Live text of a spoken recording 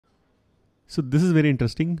So this is very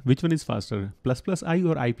interesting. Which one is faster, plus plus I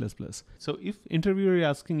or I plus plus? So if interviewer is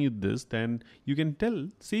asking you this, then you can tell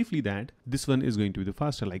safely that this one is going to be the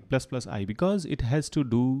faster, like plus plus I, because it has to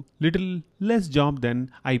do little less job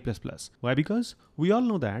than I plus plus. Why? Because we all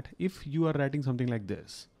know that if you are writing something like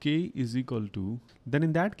this, K is equal to, then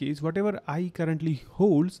in that case, whatever I currently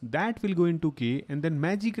holds, that will go into K, and then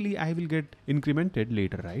magically I will get incremented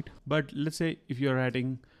later, right? But let's say if you're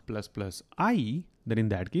writing plus plus I, then in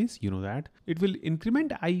that case, you know that it will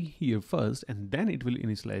increment I here first, and then it will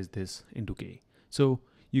initialize this into K. So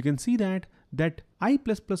you can see that I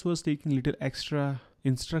plus plus was taking little extra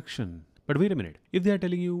instruction. But wait a minute, if they are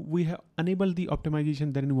telling you we have enabled the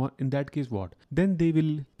optimization, then in that case what? Then they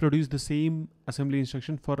will produce the same assembly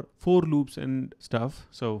instruction for 4 loops and stuff.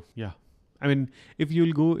 So yeah, I mean, if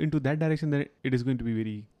you'll go into that direction, then it is going to be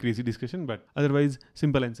very crazy discussion. But otherwise,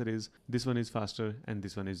 simple answer is this one is faster and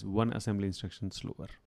this one is one assembly instruction slower.